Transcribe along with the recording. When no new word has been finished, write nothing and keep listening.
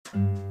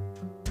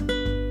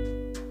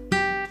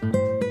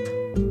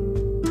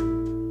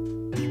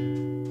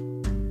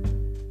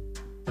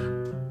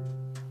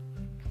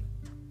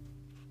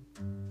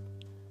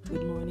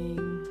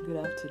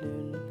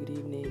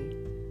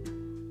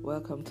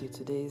welcome to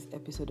today's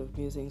episode of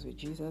Musings with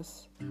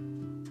Jesus.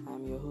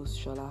 I'm your host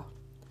Shola.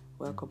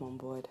 Welcome on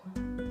board.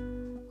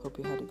 Hope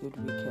you had a good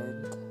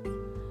weekend.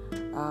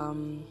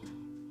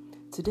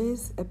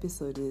 Today's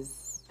episode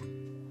is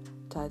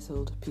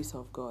titled Peace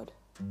of God,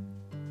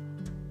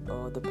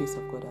 or the Peace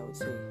of God, I would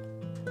say.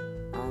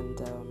 And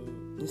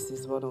this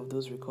is one of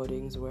those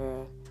recordings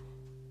where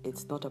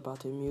it's not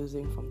about a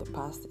musing from the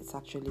past. It's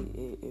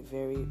actually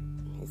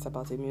it's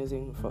about a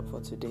musing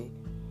for today.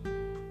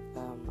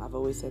 I've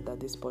always said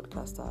that this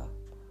podcast are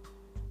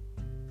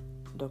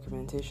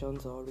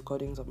documentations or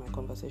recordings of my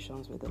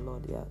conversations with the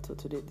Lord. Yeah, so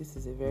today this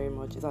is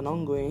it's an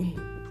ongoing,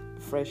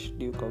 fresh,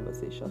 new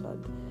conversation,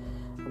 and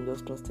I'm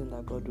just trusting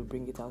that God will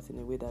bring it out in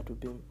a way that will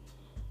be,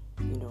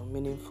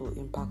 meaningful,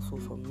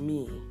 impactful for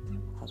me,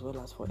 as well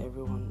as for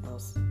everyone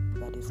else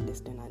that is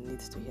listening and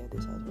needs to hear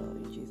this as well,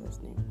 in Jesus'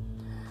 name.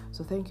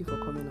 So thank you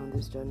for coming on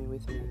this journey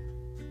with me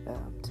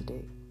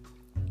today.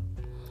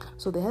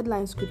 So the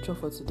headline scripture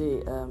for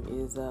today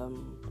is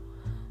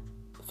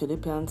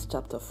Philippians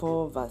chapter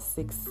 4, verse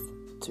 6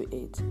 to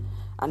 8.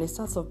 And it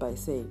starts off by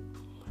saying,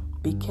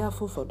 "Be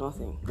careful for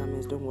nothing." That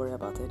means don't worry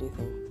about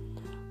anything.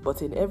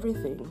 "But in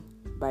everything,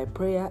 by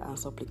prayer and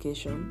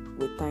supplication,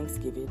 with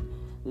thanksgiving,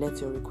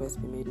 let your requests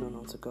be made known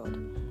unto God."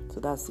 So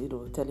that's,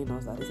 telling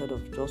us that instead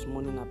of just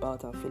moaning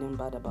about and feeling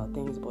bad about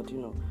things, but,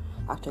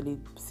 actually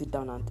sit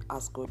down and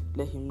ask God,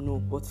 let Him know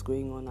what's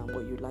going on and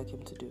what you'd like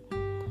Him to do.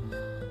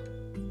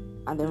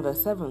 And then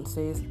verse 7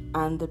 says,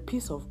 "And the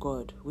peace of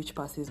God, which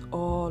passes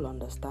all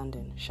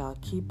understanding, shall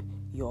keep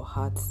your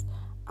hearts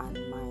and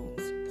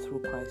minds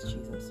through Christ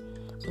Jesus."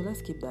 So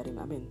let's keep that in.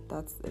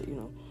 That's,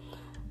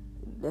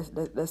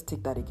 let's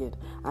take that again.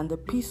 "And the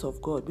peace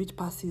of God, which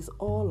passes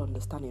all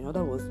understanding," in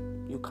other words,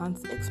 you can't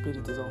explain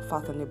it, is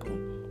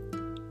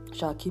unfathomable,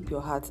 "shall keep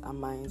your hearts and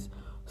minds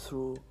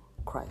through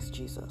Christ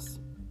Jesus."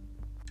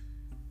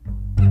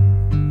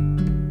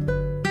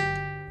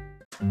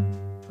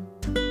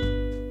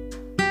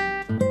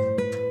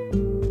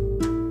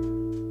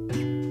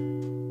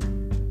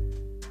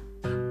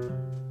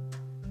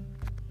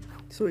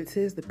 So it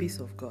says the peace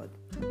of God.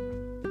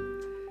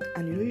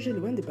 And usually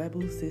when the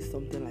Bible says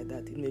something like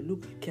that, it may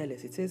look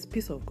careless. It says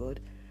peace of God.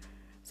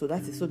 So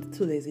that is so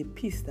there's a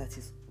peace that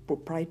is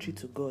proprietary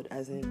to God,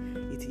 as in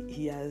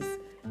he has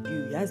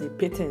a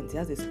patent, he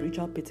has a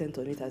spiritual patent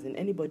on it, as in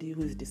anybody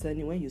who is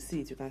discerning, when you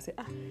see it, you can say,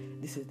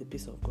 this is the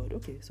peace of God.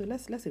 Okay, so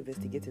let's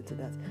investigate into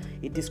that.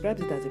 It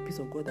describes it as a peace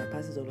of God that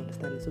passes all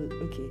understanding. So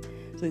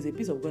it's a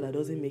peace of God that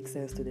doesn't make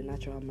sense to the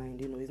natural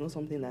mind. It's not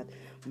something that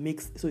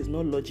so it's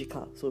not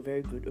logical. So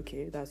very good.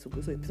 Okay, that's so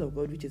good. So a peace of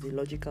God which is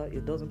illogical,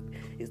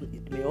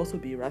 it may also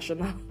be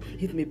irrational,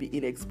 it may be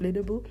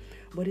inexplainable,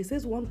 but it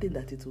says one thing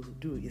that it will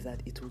do is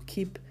that it will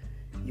keep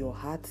your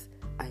heart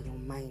and your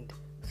mind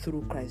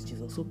through Christ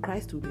Jesus. So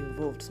Christ will be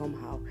involved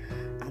somehow,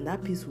 and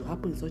that peace will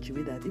happen in such a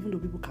way that even though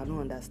people cannot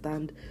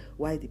understand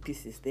why the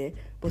peace is there,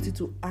 but it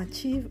will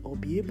achieve or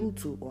be able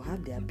to or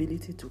have the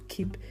ability to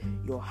keep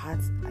your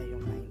heart and your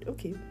mind.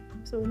 Okay,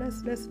 so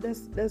let's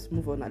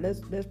move on.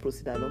 Let's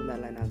proceed along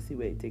that line and see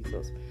where it takes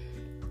us.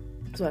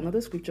 So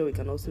another scripture we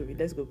can also read.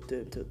 Let's go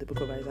to the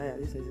book of Isaiah.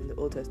 This is in the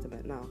Old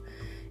Testament now.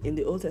 In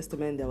the Old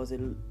Testament, there was a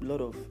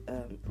lot of,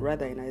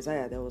 in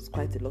Isaiah, there was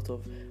quite a lot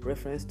of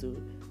reference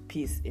to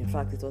peace. In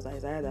fact, it was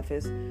Isaiah that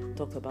first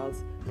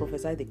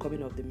prophesied the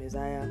coming of the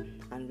Messiah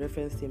and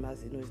referenced him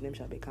as, his name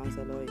shall be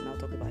Counselor. He now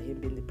talked about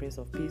him being the Prince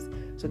of Peace.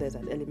 So there's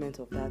an element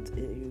of that.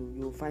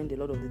 You'll find a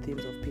lot of the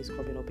themes of peace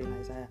coming up in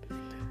Isaiah.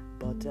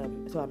 But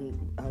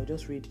I'll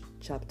just read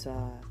chapter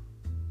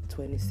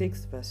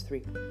 26 verse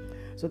 3.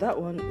 So that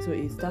one, so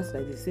it starts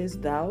like this. It says,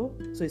 "Thou,"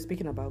 so it's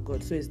speaking about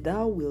God. So it's,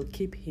 "Thou will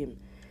keep him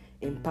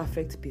in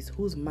perfect peace,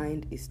 whose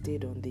mind is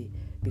stayed on thee,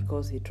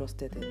 because he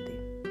trusted in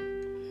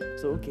thee."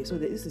 So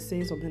this is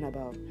saying something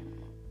about,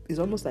 it's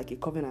almost like a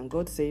covenant.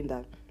 God saying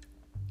that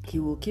he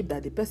will keep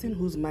that the person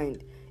whose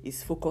mind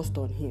is focused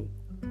on him,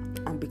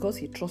 and because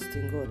he trusts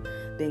in God,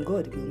 then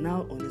God will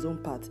now on his own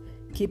part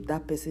keep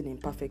that person in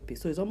perfect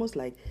peace. So it's almost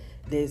like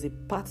there's a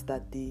part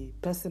that the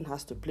person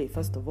has to play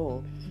first of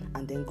all,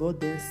 and then God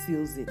then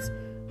seals it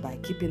by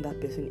keeping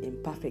that person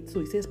in perfect. So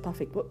it says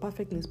perfect. What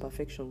perfect means?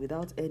 Perfection,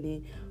 without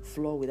any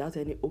flaw, without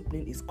any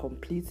opening. Is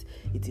complete.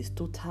 It is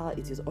total.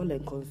 It is all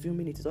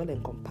consuming. It is all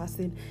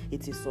encompassing.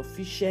 It is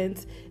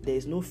sufficient. There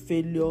is no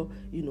failure.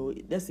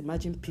 Let's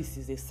imagine peace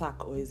is a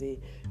sack or is a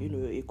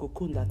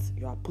cocoon that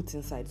you are put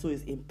inside. So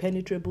it's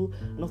impenetrable.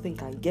 Nothing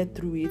can get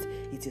through it.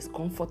 It is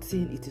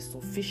comforting. It is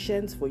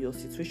sufficient for your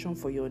situation,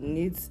 for your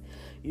needs,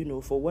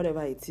 for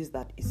whatever it is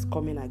that is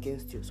coming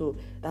against you. So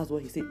that's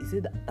what he said. He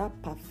said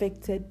that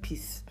perfected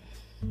peace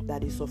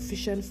that is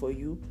sufficient for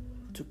you,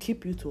 to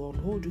keep you, to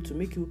uphold you, to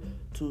make you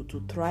to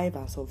thrive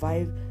and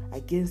survive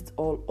against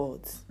all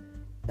odds,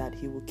 that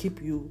he will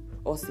keep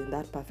us in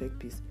that perfect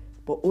peace,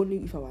 but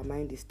only if our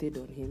mind is stayed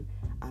on him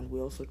and we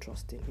also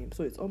trust in him.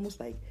 So it's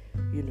almost like,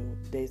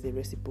 there's a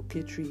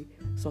reciprocatory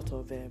sort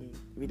of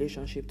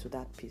relationship to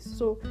that peace.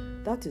 So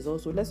that is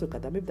also, let's look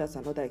at that. Maybe that's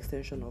another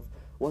extension of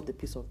what the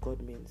peace of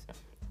God means.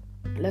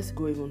 Let's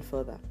go even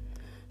further.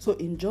 So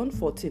in John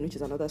 14, which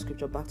is another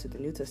scripture back to the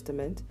New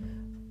Testament,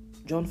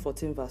 John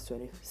 14 verse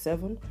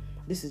 27,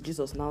 this is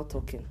Jesus now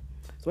talking.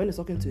 So when he's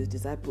talking to his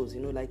disciples,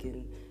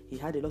 he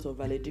had a lot of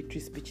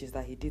valedictory speeches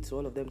that he did to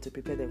all of them to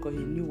prepare them, because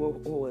he knew what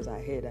was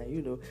ahead,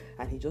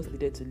 and he just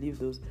needed to leave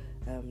those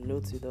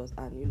notes with us.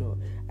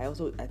 And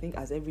I think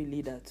as every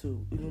leader too,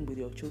 even with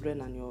your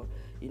children and your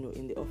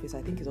in the office,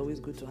 I think it's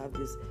always good to have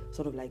this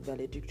sort of like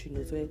valedictory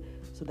notes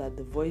so that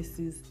the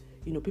voices,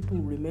 people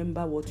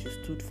remember what you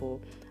stood for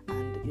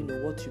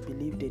and what you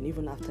believed in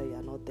even after you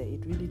are not there.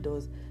 It really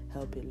does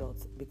help a lot,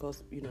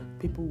 because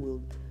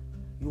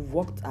you've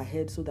walked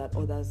ahead so that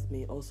others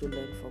may also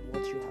learn from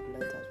what you have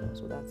learned as well.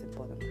 So that's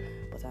important,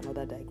 but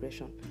another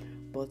digression.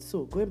 But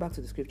so going back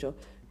to the scripture,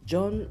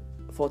 John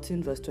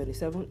 14 verse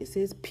 27, it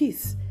says,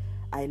 "Peace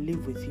I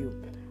leave with you,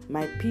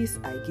 my peace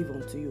I give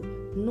unto you,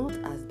 not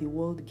as the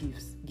world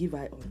gives, give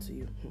I unto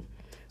you."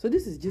 So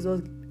this is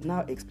Jesus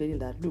now explaining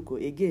that, look,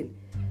 again,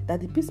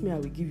 that the peace I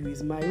will give you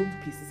is my own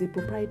peace. It's a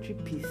proprietary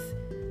peace.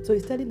 So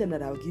he's telling them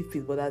that I'll give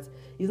peace, but that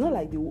it's not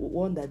like the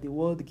one that the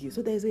world gives.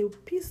 So there's a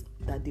peace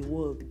that the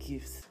world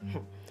gives.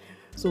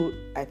 So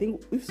I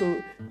think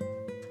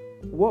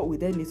what we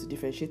then need to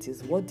differentiate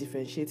is what is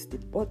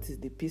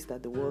the peace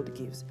that the world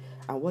gives,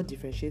 and what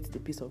differentiates the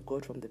peace of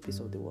God from the peace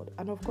of the world.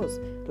 And of course,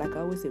 like I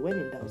always say, when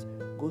in doubt,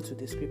 go to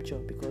the scripture,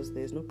 because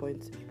there's no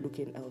point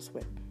looking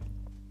elsewhere.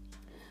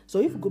 So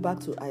if you go back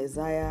to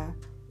Isaiah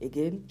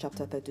again,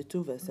 chapter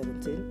 32 verse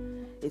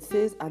 17, it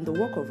says, "And the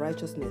work of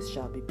righteousness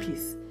shall be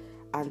peace,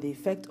 and the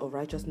effect of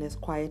righteousness,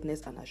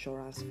 quietness and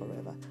assurance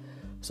forever."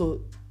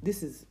 So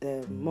this is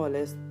more or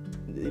less,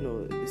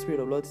 the Spirit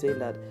of the Lord saying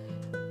that,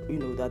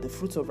 that the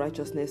fruits of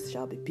righteousness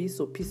shall be peace.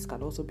 So peace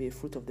can also be a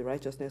fruit of the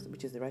righteousness,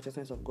 which is the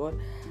righteousness of God.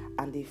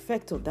 And the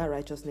effect of that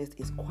righteousness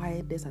is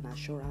quietness and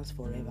assurance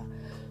forever.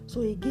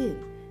 So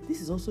again, this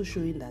is also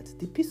showing that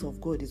the peace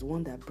of God is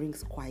one that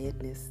brings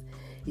quietness.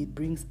 It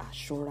brings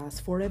assurance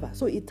forever.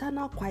 So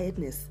eternal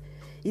quietness,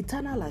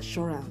 eternal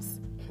assurance.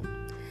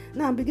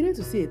 Now, I'm beginning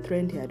to see a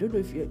trend here. I don't know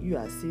if you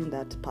are seeing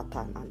that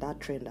pattern and that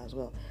trend as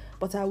well.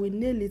 But I will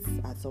nail it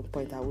at some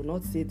point. I will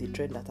not say the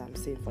trend that I'm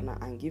saying for now,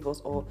 and give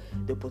us all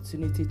the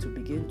opportunity to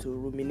begin to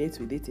ruminate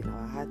with it in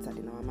our hearts and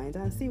in our minds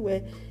and see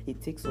where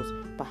it takes us.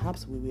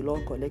 Perhaps we will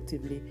all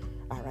collectively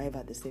arrive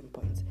at the same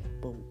point.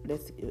 But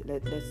let's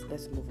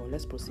move on.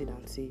 Let's proceed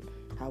and see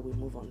how we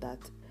move on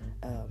that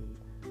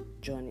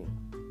journey.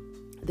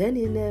 Then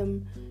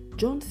in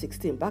John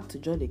 16, back to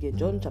John again,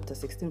 John chapter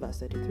 16 verse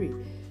 33,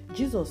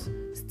 Jesus,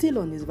 still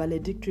on his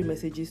valedictory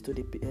messages to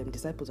the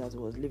disciples as he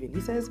was leaving,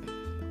 he says,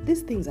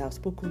 "These things I have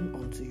spoken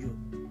unto you,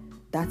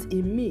 that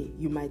in me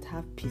you might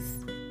have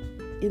peace.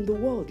 In the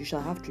world you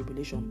shall have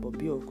tribulation, but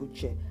be of good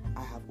cheer,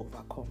 I have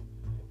overcome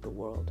the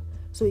world."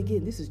 So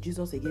again, this is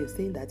Jesus again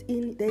saying that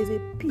there is a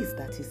peace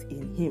that is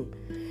in him.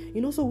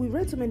 So we've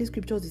read so many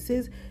scriptures. It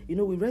says, we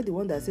read the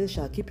one that says,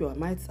 "Shall keep your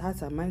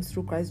hearts and minds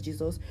through Christ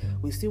Jesus."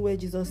 We've seen where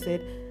Jesus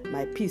said,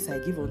 "My peace I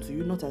give unto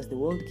you, not as the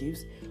world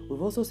gives."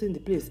 We've also seen the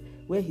place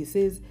where he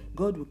says,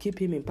 God will keep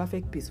him in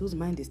perfect peace, whose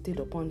mind is stayed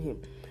upon him.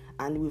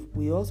 And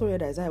we also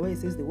read Isaiah where it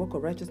says, "The work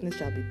of righteousness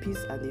shall be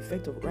peace, and the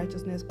effect of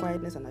righteousness,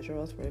 quietness and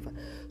assurance forever."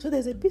 So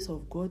there's a peace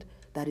of God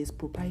that is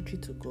proprietary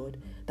to God,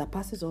 that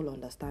passes all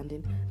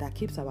understanding, that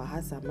keeps our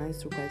hearts and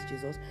minds through Christ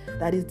Jesus,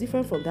 that is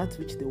different from that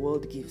which the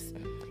world gives.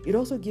 It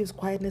also gives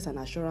quietness and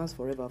assurance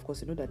forever. Of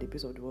course, you know that the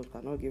peace of the world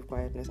cannot give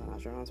quietness and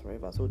assurance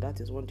forever. So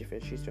that is one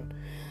differentiation.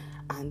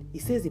 And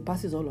it says it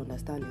passes all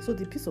understanding. So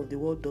the peace of the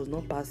world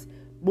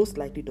most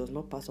likely does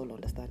not pass all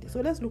understanding.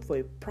 So let's look for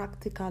a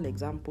practical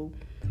example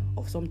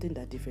of something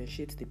that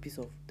differentiates the peace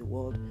of the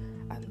world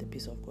and the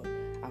peace of God.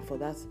 And for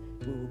that,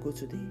 we will go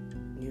to the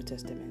New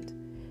Testament.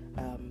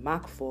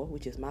 Mark 4,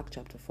 which is Mark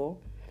chapter 4.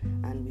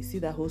 And we see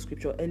that whole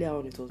scripture. Earlier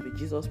on, it was with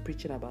Jesus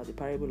preaching about the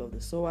parable of the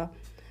sower.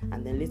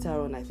 And then later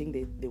on, I think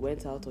they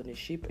went out on a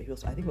ship. He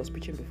was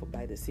preaching before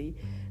by the sea.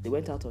 They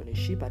went out on a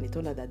ship, and it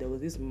turned out that there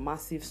was this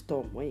massive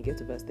storm. When you get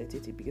to verse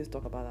 38, he begins to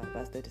talk about that.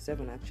 Verse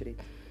 37, actually.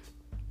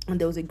 And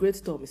there was a great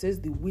storm. It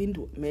says the wind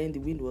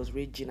was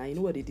raging. And you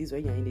know what it is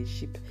when you're in a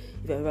ship.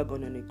 If you've ever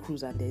gone on a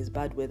cruise and there's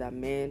bad weather,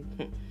 man,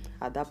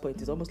 at that point,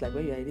 it's almost like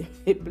when you're in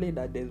a plane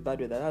that there's bad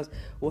weather. That's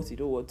what you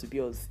don't want to be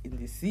in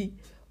the sea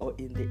or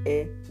in the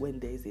air when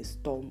there is a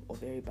storm or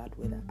very bad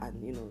weather.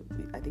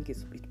 And, I think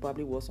it's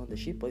probably worse on the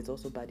ship, but it's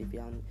also bad if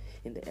you're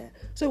in the air.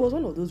 So it was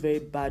one of those very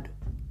bad,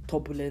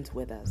 turbulent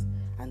weathers.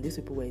 And these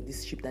people were in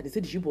this ship that they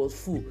said the ship was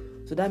full.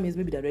 So that means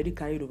maybe they already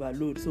carried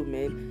overload. So,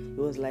 man,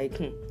 it was like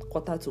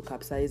quarter to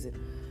capsizing.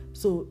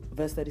 So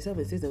verse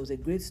 37 says there was a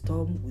great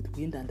storm with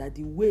wind, and that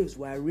the waves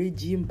were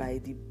raging by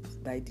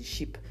the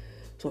ship.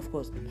 So of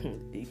course,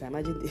 you can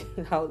imagine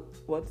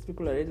what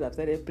people already have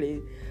started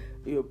praying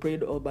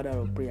all manner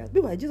of prayers.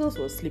 Meanwhile, Jesus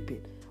was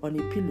sleeping on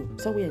a pillow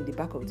somewhere in the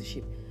back of the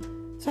ship.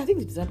 So I think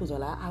the disciples were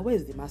like, where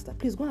is the master?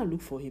 Please go and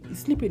look for him. He's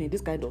sleeping in this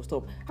kind of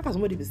storm. How can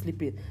somebody be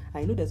sleeping?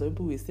 I know there's some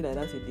people who still like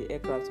that in the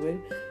aircraft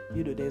when,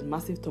 there's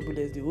massive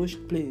turbulence, the whole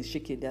plane is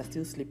shaking, they're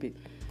still sleeping.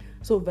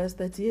 So verse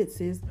 38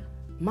 says,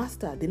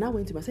 "Master," they now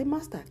went to him and said,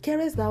 "Master,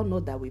 carest thou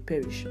not that we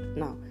perish?"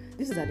 Now,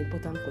 this is an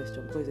important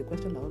question, because it's a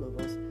question that all of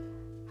us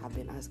have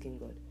been asking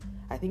God.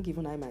 I think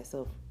even I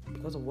myself,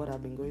 because of what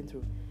I've been going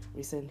through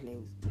recently,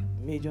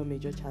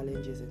 major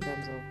challenges in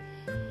terms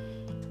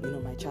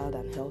of, my child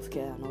and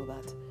healthcare and all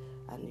that,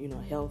 and,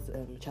 health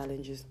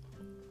challenges.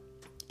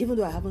 Even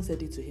though I haven't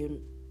said it to him,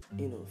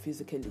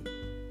 physically,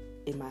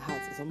 in my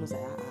heart, it's almost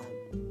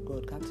like,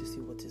 God, can't you see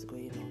what is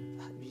going on?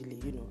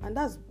 Really, and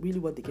that's really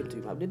what they came to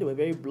him. They were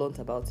very blunt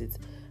about it.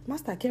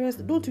 Master,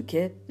 don't you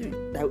care?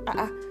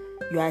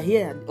 You are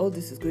here and all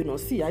this is going on.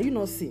 See, are you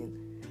not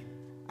seeing?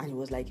 And he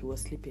was like, he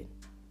was sleeping.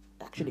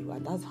 Actually,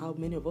 and that's how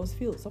many of us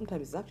feel.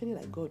 Sometimes it's actually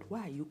like, God,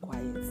 why are you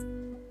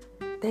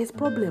quiet? There is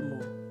problem.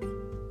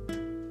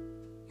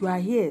 You are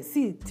here.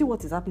 See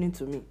what is happening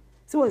to me.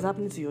 See what is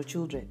happening to your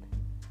children.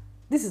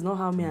 This is not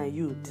how me and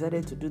you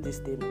decided to do this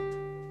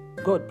thing.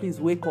 God,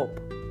 please wake up.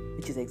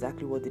 Which is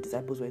exactly what the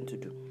disciples went to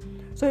do.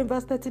 So in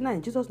verse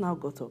 39, Jesus now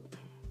got up.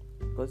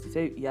 Because he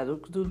said, he had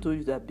told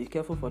you that be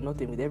careful for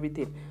nothing, with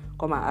everything.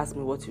 Come and ask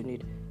me what you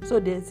need.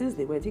 So since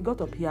they went, he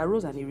got up, he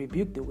arose and he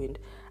rebuked the wind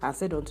and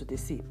said unto the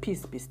sea,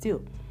 Peace, be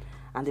still.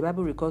 And the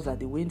Bible records that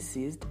the wind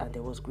ceased and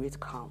there was great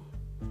calm.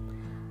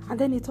 And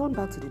then he turned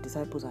back to the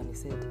disciples and he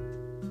said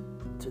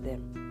to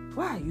them,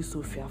 why are you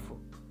so fearful?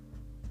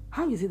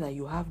 How is it that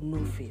you have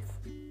no faith?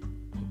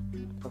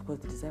 Of course,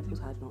 the disciples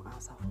had no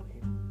answer for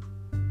him.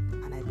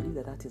 And I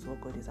believe that is what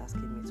God is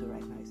asking me to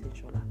right now. He said,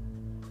 Shola,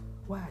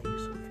 why are you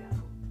so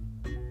fearful?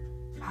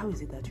 How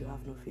is it that you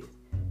have no faith?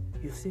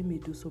 You've seen me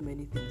do so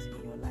many things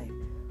in your life.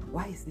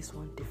 Why is this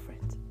one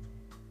different?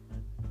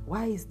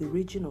 Why is the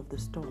raging of the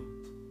storm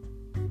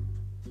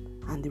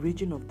and the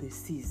raging of the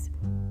seas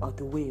or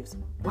the waves,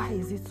 why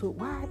is it so?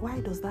 Why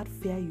does that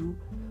fear you?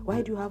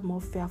 Why do you have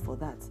more fear for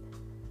that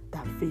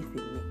than faith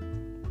in me?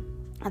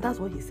 And that's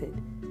what he said.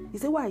 He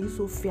said, why are you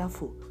so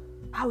fearful?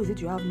 How is it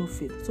you have no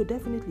faith? So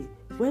definitely,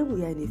 when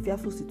we are in a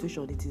fearful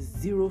situation, it is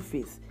zero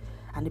faith.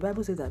 And the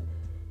Bible says that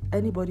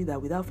anybody that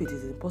without faith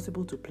is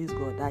impossible to please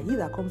God, that he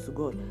that comes to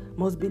God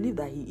must believe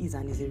that he is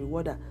and is a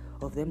rewarder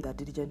of them that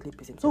diligently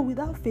please him. So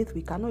without faith,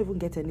 we cannot even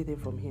get anything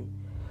from him.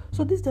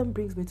 So this then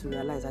brings me to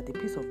realize that the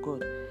peace of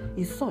God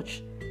is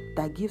such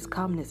that gives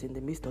calmness in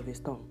the midst of a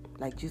storm,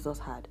 like Jesus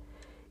had.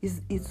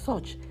 It's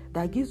such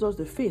that gives us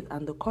the faith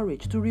and the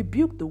courage to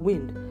rebuke the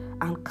wind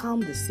and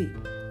calm the sea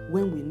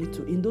when we need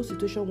to, in those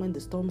situations when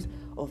the storms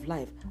of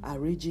life are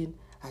raging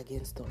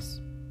against us.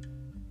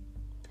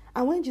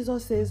 And when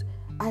Jesus says,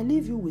 I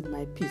leave you with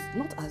my peace,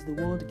 not as the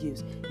world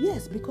gives.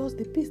 Yes, because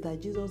the peace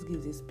that Jesus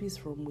gives is peace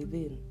from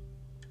within.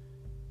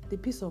 The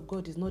peace of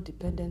God is not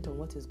dependent on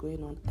what is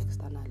going on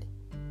externally.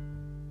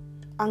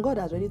 And God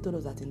has already told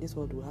us that in this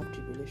world we'll have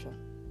tribulation.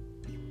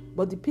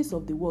 But the peace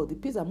of the world, the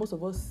peace that most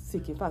of us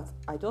seek, in fact,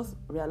 I just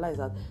realized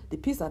that the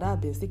peace that I've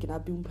been seeking,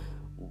 I've been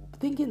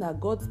thinking that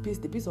God's peace,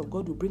 the peace of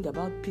God will bring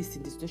about peace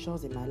in the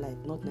situations in my life.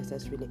 Not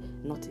necessarily,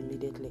 not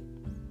immediately.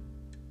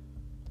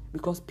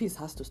 Because peace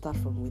has to start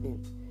from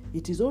within.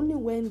 It is only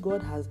when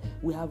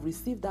we have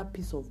received that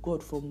peace of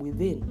God from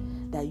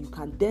within that you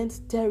can then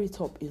stir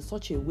it up in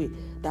such a way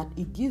that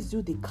it gives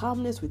you the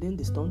calmness within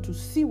the storm to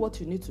see what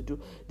you need to do,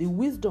 the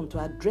wisdom to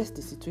address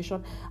the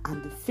situation,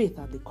 and the faith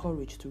and the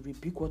courage to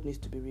rebuke what needs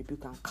to be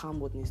rebuked and calm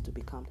what needs to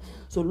be calmed.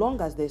 So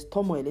long as there's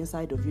turmoil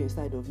inside of you,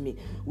 inside of me,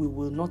 we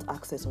will not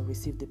access or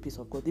receive the peace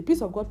of God. The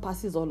peace of God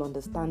passes all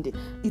understanding.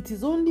 It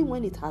is only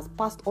when it has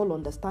passed all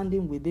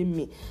understanding within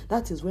me,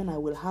 that is when I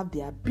will have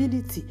the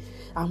ability,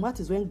 and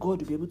that is when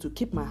God will be able to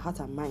keep my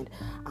heart and mind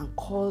and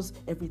cause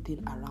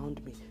everything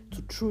around me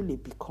to truly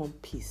become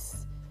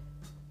peace,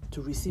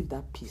 to receive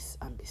that peace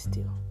and be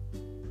still.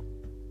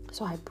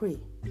 So I pray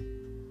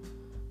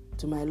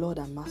to my Lord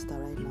and Master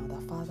right now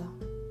that, Father,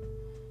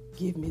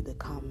 give me the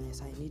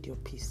calmness. I need your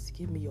peace.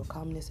 Give me your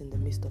calmness in the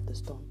midst of the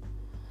storm,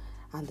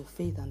 and the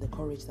faith and the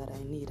courage that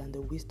I need, and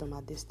the wisdom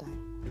at this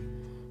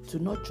time to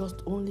not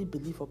just only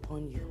believe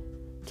upon you,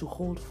 to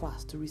hold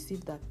fast, to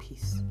receive that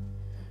peace,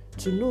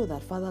 to know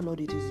that, Father,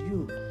 Lord, it is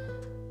you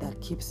that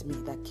keeps me,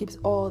 that keeps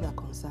all that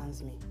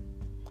concerns me,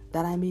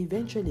 that I may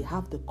eventually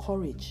have the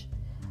courage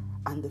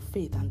and the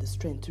faith and the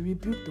strength to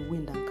rebuke the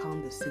wind and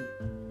calm the sea,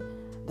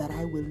 that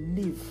I will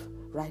live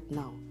right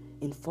now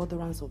in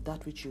furtherance of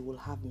that which you will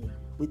have me,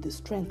 with the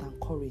strength and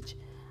courage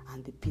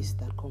and the peace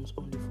that comes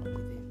only from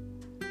within.